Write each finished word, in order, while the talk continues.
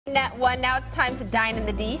Now it's time to dine in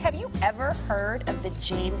the D. Have you ever heard of the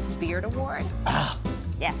James Beard Award? Ah.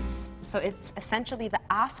 Yes. So it's essentially the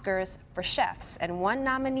Oscars for chefs, and one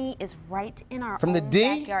nominee is right in our From the own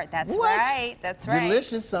D? backyard. That's What? right. That's right.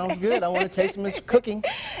 Delicious. Sounds good. I want to taste some cooking.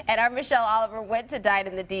 And our Michelle Oliver went to dine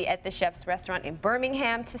in the D at the chef's restaurant in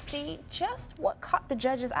Birmingham to see just what caught the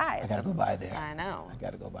judge's eyes. I gotta go by there. I know. I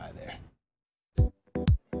gotta go by there.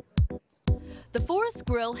 The Forest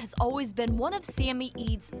Grill has always been one of Sammy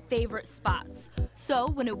Eads' favorite spots. So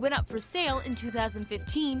when it went up for sale in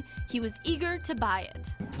 2015, he was eager to buy it.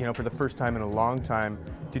 You know, for the first time in a long time,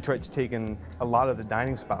 Detroit's taken a lot of the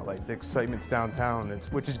dining spotlight. The excitement's downtown,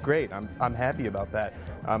 which is great. I'm happy about that.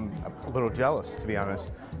 I'm a little jealous, to be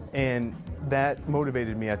honest. And that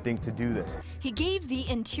motivated me, I think, to do this. He gave the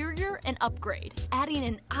interior an upgrade, adding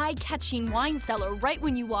an eye-catching wine cellar right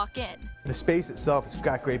when you walk in. The space itself has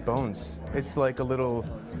got great bones. It's like a little,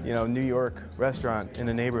 you know, New York restaurant in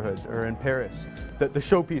a neighborhood or in Paris. The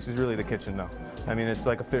showpiece is really the kitchen, though. I mean, it's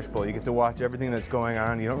like a fishbowl. You get to watch everything that's going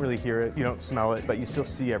on. You don't really hear it, you don't smell it, but you still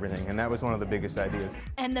see everything, and that was one of the biggest ideas.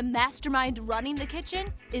 And the mastermind running the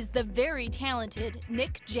kitchen is the very talented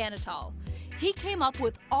Nick Janital. He came up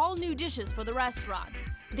with all new dishes for the restaurant.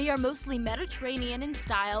 They are mostly Mediterranean in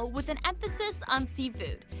style with an emphasis on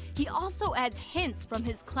seafood. He also adds hints from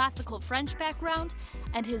his classical French background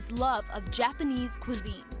and his love of Japanese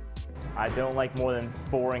cuisine. I don't like more than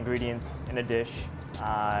 4 ingredients in a dish.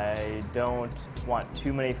 I don't want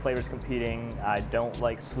too many flavors competing. I don't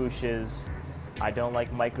like swooshes. I don't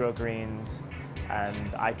like microgreens.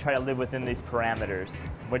 And I try to live within these parameters,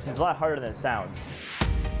 which is a lot harder than it sounds.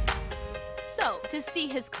 So, to see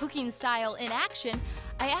his cooking style in action,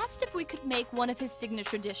 I asked if we could make one of his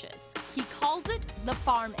signature dishes. He calls it the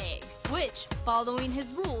farm egg, which, following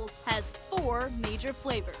his rules, has 4 major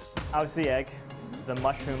flavors. Obviously egg, the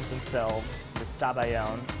mushrooms themselves, the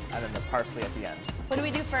sabayon, and then the parsley at the end. What do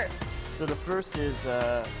we do first? So the first is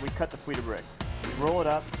we cut the Frida brick. We roll it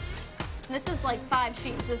up. This is like 5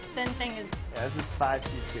 sheets. This thin thing is... Yeah, this is 5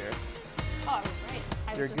 sheets here. Oh, I was right.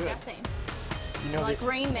 I You're was just good. guessing. You know, Like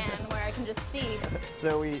Rain Man, where I can just see.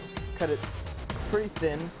 So we cut it pretty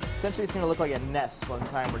thin. Essentially, it's going to look like a nest by the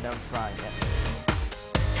time we're done frying it.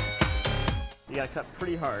 You got to cut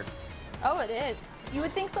pretty hard. Oh, it is. You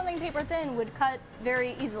would think something paper thin would cut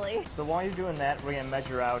very easily. So while you're doing that, we're going to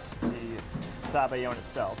measure out the sabayon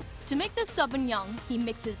itself. To make the sauvignon, he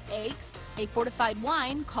mixes eggs, a fortified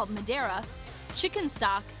wine called Madeira, chicken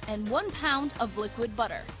stock, and 1 pound of liquid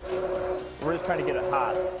butter. We're just trying to get it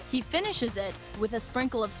hot. He finishes it with a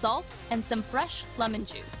sprinkle of salt and some fresh lemon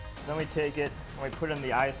juice. Then we take it and we put it in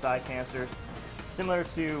the ISI canisters, similar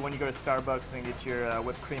to when you go to Starbucks and get your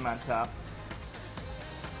whipped cream on top.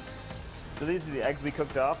 So these are the eggs we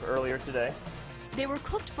cooked off earlier today. They were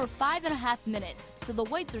cooked for 5.5 minutes, so the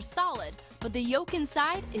whites are solid, but the yolk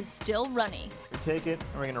inside is still runny. We take it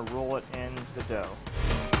and we're going to roll it in the dough.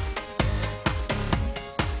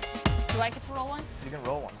 Do I get to roll one? You can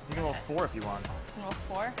roll one. You can roll 4 if you want. I can roll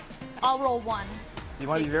 4. I'll roll 1. So you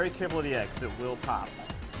want to be very careful with the eggs, it will pop.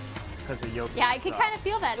 Because the yolk Yeah, I is could soft. kind of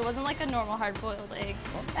feel that. It wasn't like a normal hard-boiled egg.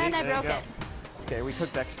 Oh, see, And I there you broke go. it. Okay, we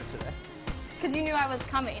cooked extra today. Because you knew I was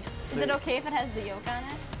coming. Is it okay if it has the yolk on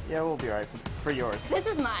it? Yeah, we'll be all right for yours. This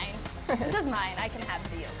is mine. This is mine. I can have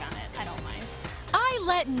the yolk on it. I don't mind. I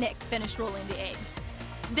let Nick finish rolling the eggs.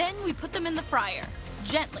 Then we put them in the fryer.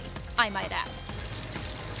 Gently, I might add.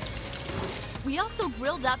 We also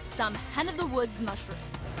grilled up some hen of the woods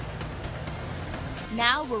mushrooms.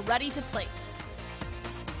 Now we're ready to plate.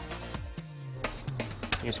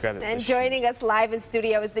 You just grab it. And joining us live in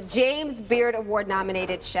studio is the James Beard Award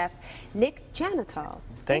nominated chef, Nick Janital.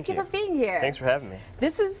 Thank you you for being here. Thanks for having me.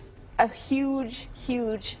 This is a huge,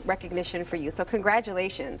 huge recognition for you, so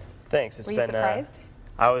congratulations. Thanks. It's Were you been, surprised?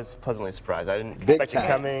 I was pleasantly surprised. I didn't Big expect it time.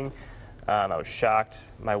 coming. I was shocked.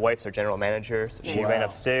 My wife's our general manager, so she ran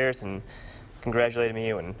upstairs and congratulated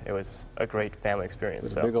me, and it was a great family experience.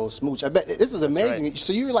 With So. a big old smooch. I bet this is amazing. right.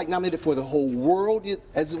 So you're like nominated for the whole world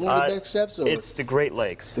as one of the best chefs? Or? It's the Great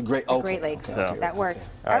Lakes. the Great, The okay, Great Lakes. okay, okay, That okay.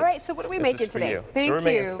 works. All right, so what are we this making is for today? you. Thank so we're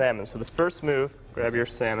making you. salmon. So the first move, grab your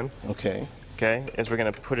salmon, Okay. okay, is we're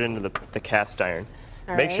going to put it into the cast iron.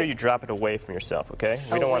 All Make sure right. you drop it away from yourself, okay?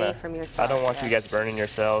 We don't Away want from to. yourself, I don't want you okay. guys burning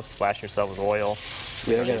yourselves, splashing yourself with oil.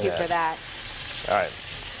 Yeah, Thank you for that. All right.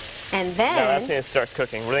 And Now that's then, going to start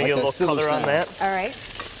cooking. We're going to Like get a that little color on sizzle that. all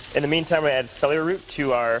right. In the meantime, we're going to add celery root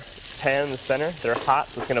to our pan in the center. They're hot,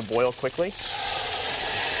 so it's going to boil quickly.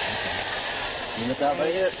 You look out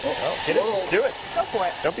right here. Oh, get it. Let's do it. Go for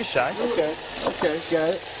it. Don't be shy. Okay, okay, got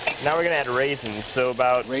it. Now we're going to add raisins. So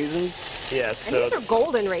about, Raisins. yeah, And so these are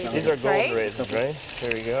golden raisins, these are golden right? raisins, right?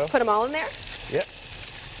 There we go. Put them all in there? Yep.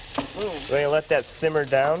 We're gonna let that simmer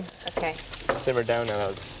down. Okay. Simmer down now. That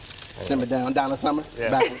was Simmer down, Donna Summer. Yeah.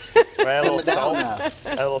 Backwards. add a little Simmer down salt.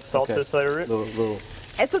 now. Add a little salt to the celery root. Little.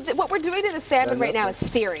 And so what we're doing to the salmon right now is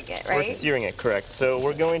searing it, right? We're searing it, correct. So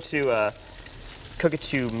we're going to cook it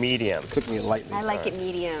to medium. Cooking it lightly. I like it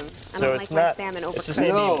medium. I So don't it's like my not. salmon It's just overcooked.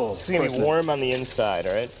 gonna No, be, it's gonna of be course not. warm on the inside.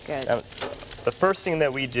 All right. Good. The first thing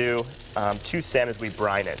that we do to salmon is we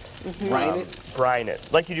brine it. Brine it. Brine it,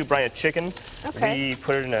 like you do brine a chicken. Okay. We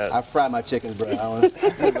put it in a. I fry my chickens, bro. I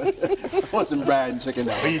want some fried chicken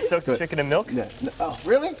now. We soak the chicken in milk. Yeah. No. Oh,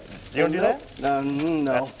 really? You don't do that?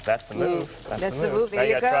 No. That's the move. That's the move. There Now you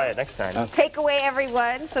you gotta go. try it next time. Take away,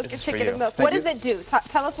 everyone. Soak This your is for chicken you. in milk. Thank What you. does it do?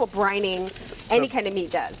 Tell us what brining any kind of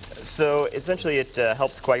meat does. So essentially, it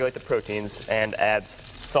helps coagulate the proteins and adds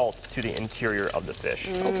salt to the interior of the fish.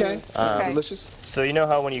 Okay. Okay. Delicious. So you know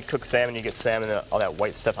how when you cook salmon, you get salmon and all that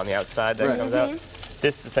white stuff on the outside that Right. comes out?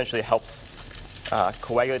 This essentially helps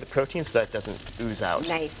coagulate the protein so that it doesn't ooze out.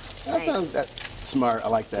 Nice. That sounds smart. I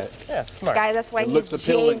like that. Yeah, smart. Guys, that's why It he's looks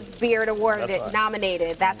appealing. James Beard Award That's why.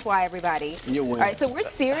 nominated. That's why, everybody. You win. All right, so we're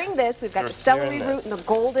searing this. We've got we're the celery searing root this. and the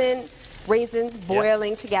golden raisins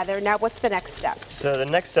boiling together. Now, what's the next step? So the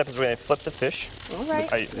next step is we're going to flip the fish. All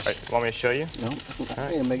right. Want me to show you? No.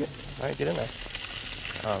 Hey, make it. All right, get in there.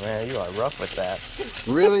 Oh man, you are rough with that.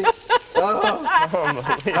 Really?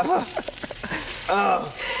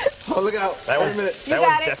 Oh, look out. That Wait was, a minute. You that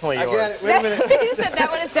got was it. definitely I got yours. it. Wait a minute. He said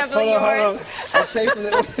that one is definitely Hold yours. on. I'm chasing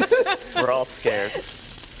it. We're all scared.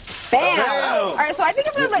 Bam. Bam. All right, so I think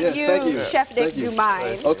I'm going to let Yeah, thank you, you. Chef Nick, Thank you. do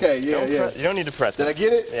mine. Okay, yeah. You don't need to press Did I it.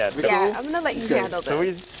 get it? Yeah, We cool. Yeah, cool? I'm going to let you Okay. handle So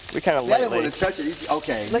this. we kind of I didn't lightly. want to touch it.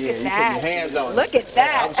 Okay, Look yeah, at you that. put your hands on it. Look at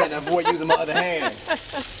that. I was trying to avoid using my other hand.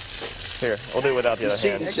 Here, we'll do it without the other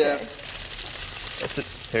Cheating, hand. chef.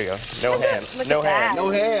 Here you go. No hands. Look No at that. hands. No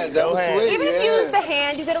hands. That No was hands. sweet. Even if you use the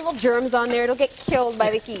hand, you get a little germs on there. It'll get killed by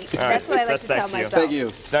the heat. All right, That's what I like that's to back tell to you. myself. Thank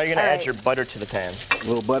you. So now you're going to All add right. your butter to the pan. A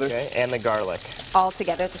little butter. Okay, and the garlic All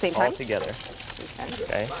together at the same all time? together.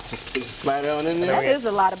 Okay. Just splatter on in That there. is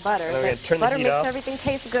a lot of butter. then we're gonna but turn the butter heat makes off. everything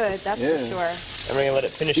taste good, that's Yeah. for sure. And we're going to let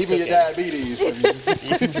it finish Even your cooking. diabetes.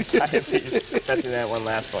 That's that one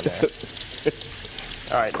last one there.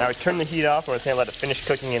 All right, now we turn the heat off. We're just going to let it finish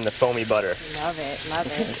cooking in the foamy butter. Love it, love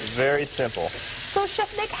it. Very simple. So,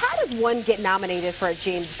 Chef Nick, how does one get nominated for a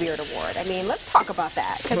James Beard Award? I mean, let's talk about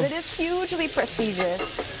that, because it is hugely prestigious,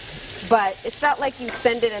 but it's not like you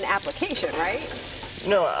send in an application, right?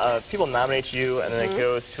 No, people nominate you, and then Mm-hmm. it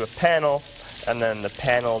goes to a panel, and then the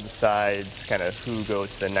panel decides kind of who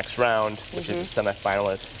goes to the next round, which is the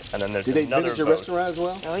semifinalists, and then there's Did they another visit your vote. restaurant as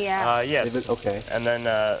well? Oh, yeah. Yes. Okay. And then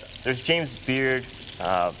there's James Beard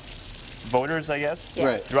voters, I guess. Yeah.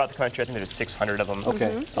 Right. Throughout the country, I think there's 600 of them.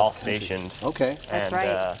 Okay. All stationed. Okay. That's and,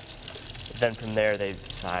 right. Then from there, they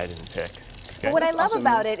decide and pick. But what I That's love awesome,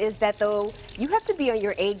 about man. it is that, though, you have to be on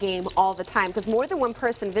your A game all the time, because more than one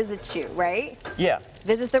person visits you, right? Yeah.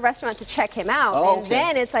 Visits the restaurant to check him out, Oh, and okay.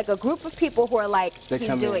 then it's like a group of people who are like, They he's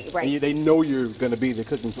come doing in, right. and they know you're going to be the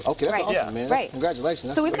cooking. Okay, that's Right. awesome, Yeah. man. Right.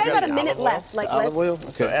 Congratulations. So we've That's got got about a the minute olive oil. left. Like, olive let's- oil.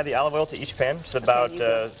 Okay. So add the olive oil to each pan, just about you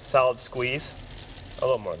go. solid squeeze. A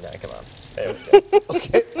little more than that, come on. There we go.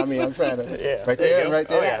 Okay. I mean, I'm trying to. Yeah. Right there there, you go. right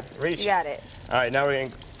there. Oh, yeah. Yes, Reach. you got it. All right, now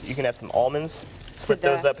you can add some almonds. Split the-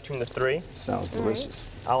 those up between the three. Sounds delicious.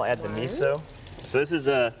 I'll add the miso. So this is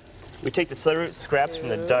we take the celery root scraps from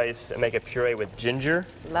the dice and make a puree with ginger,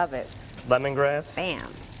 Love it. lemongrass,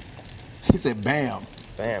 Bam. He said, "Bam."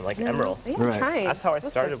 bam, like emerald. Yeah, I'm Right. trying. That's how I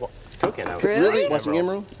started cooking. I was Really? Really? Watching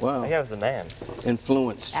Emerald? Wow. I was a man.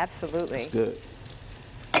 Influence. Absolutely. That's good.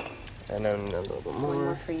 And then a little bit One more.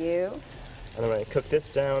 more for you. And then we're gonna cook this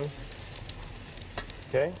down.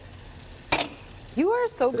 Okay. You are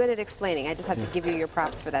so good at explaining. I just have to give you your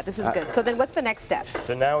props for that. This is good. So then what's the next step?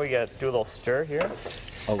 So now we gotta do a little stir here.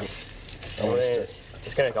 Oh, And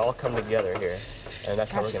it's gonna all come together here. And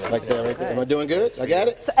that's how we're gonna like that right there. Am I doing good? I got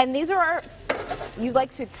it? So, and these are our, you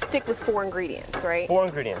like to stick with 4 ingredients, right? 4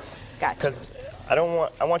 ingredients. Gotcha. Because I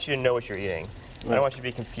want you to know what you're eating. I Right. don't want you to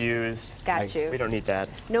be confused. Got We you. don't need that.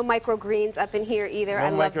 No microgreens up in here either. I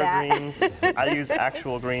No love that. microgreens. I use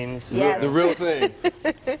actual greens. Yes. The real thing.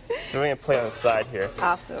 So we're gonna play on the side here.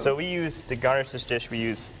 Awesome. So we use, to garnish this dish, we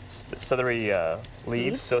use celery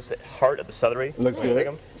leaves. So it's the heart of the celery. Looks We good. pick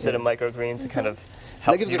 'em instead of microgreens to kind of That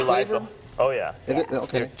help gives it utilize flavor? them. Oh yeah. Is it?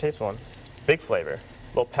 Okay. Here, taste one. Big flavor. A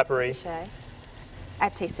little peppery. Shay.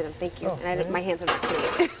 I've tasted them, thank you. Oh, And I, really? my hands are not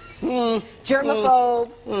clean.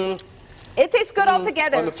 Germaphobe. It tastes good all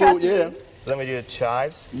together. On the trust food, yeah. me. So then we do the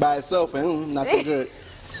chives. By itself, not so good.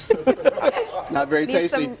 Not very Need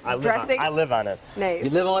tasty. some dressing. I live on it. Nice. You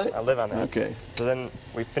live on it? I live on that. Okay. So then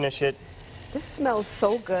we finish it This smells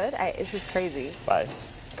so good. This is crazy. by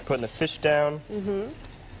Put putting the fish down.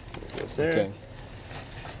 This goes there. Okay.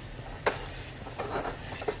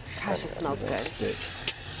 Gosh, it smells good.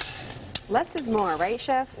 Good. Less is more, right,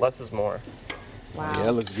 Chef? Less is more. Wow. Yeah,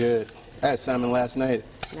 that looks good. I had salmon last night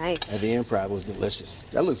Nice. at the Improv. It was delicious.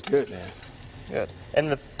 That looks good, man. Good.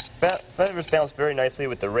 And the flavors balance very nicely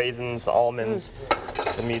with the raisins, the almonds,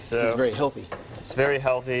 the miso. It's very healthy. It's very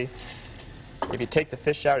healthy. If you take the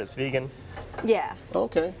fish out, it's vegan. Yeah.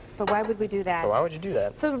 Okay. But why would we do that? So why would you do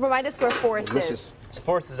that? So remind us where Forest Delicious. is. So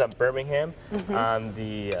Forest is up Birmingham, on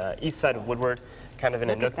the east side of Woodward, kind of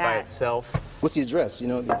in a Look at nook by that. itself. What's the address? You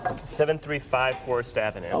know. 735 Forest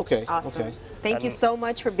Avenue. Okay. Awesome. Okay. Thank you so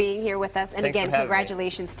much for being here with us. And Thanks again, for having me.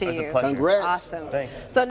 congratulations to It was a you. pleasure. Congrats. Awesome. Thanks. So